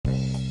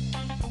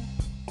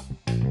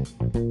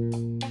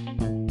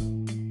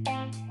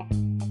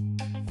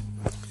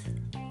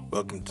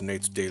Welcome to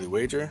Nate's Daily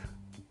Wager.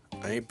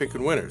 I ain't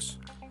picking winners,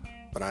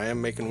 but I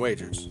am making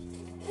wagers.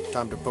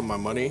 Time to put my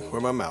money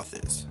where my mouth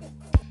is.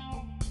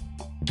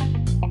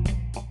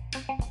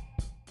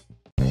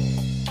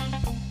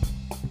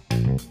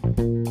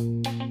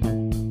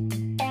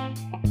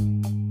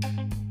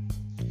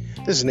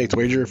 This is Nate's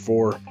Wager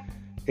for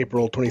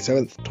April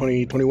 27th,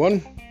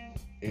 2021,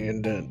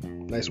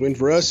 and nice win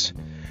for us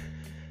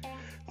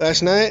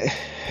last night,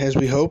 as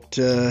we hoped.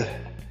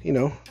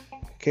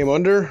 Came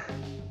under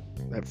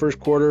that first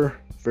quarter,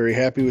 very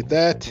happy with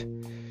that,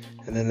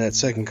 and then that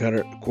second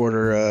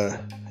quarter,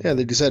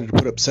 they decided to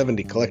put up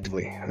 70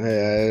 collectively.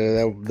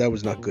 That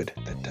was not good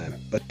at that time,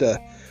 but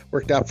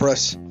worked out for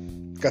us,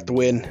 got the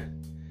win,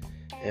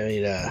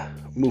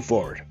 and move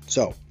forward.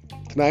 So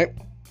tonight,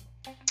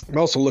 I'm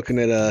also looking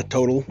at a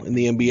total in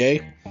the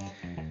NBA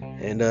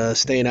and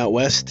staying out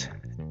west.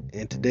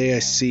 And today I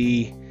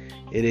see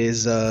it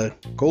is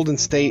Golden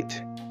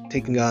State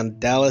taking on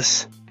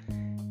Dallas.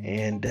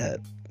 And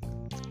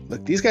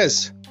look, these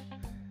guys,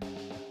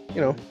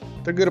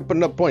 they're good at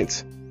putting up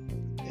points.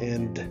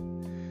 And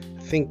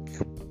I think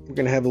we're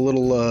going to have a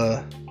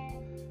little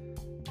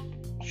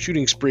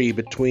shooting spree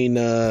between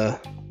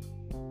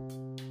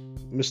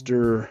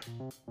Mr.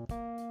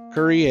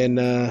 Curry and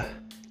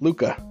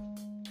Luka.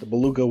 The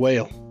Beluga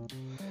Whale.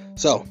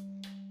 So,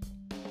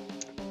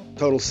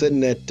 total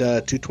sitting at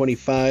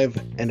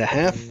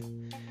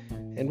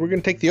 225.5, and we're going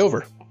to take the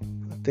over.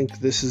 I think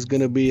this is going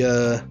to be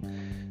there's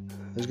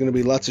going to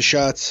be lots of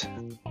shots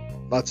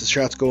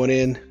going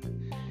in,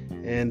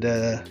 and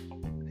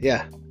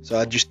so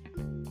I just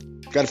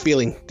got a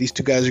feeling these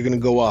two guys are going to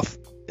go off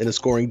in a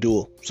scoring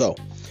duel. So,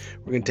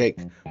 we're going to take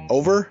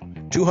over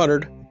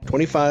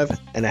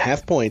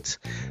 225.5 points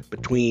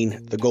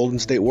between the Golden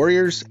State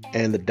Warriors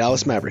and the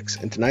Dallas Mavericks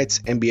in tonight's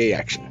NBA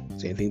action.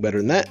 See anything better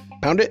than that?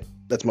 Pound it.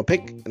 That's my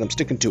pick, and I'm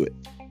sticking to it.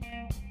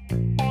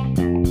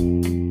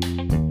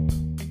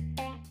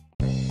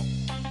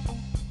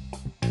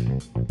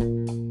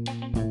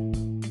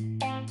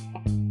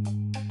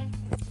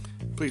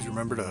 Please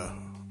remember to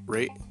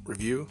rate,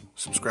 review,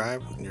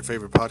 subscribe in your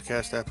favorite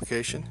podcast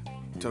application.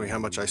 Tell me how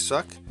much I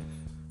suck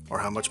or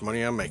how much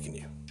money I'm making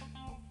you.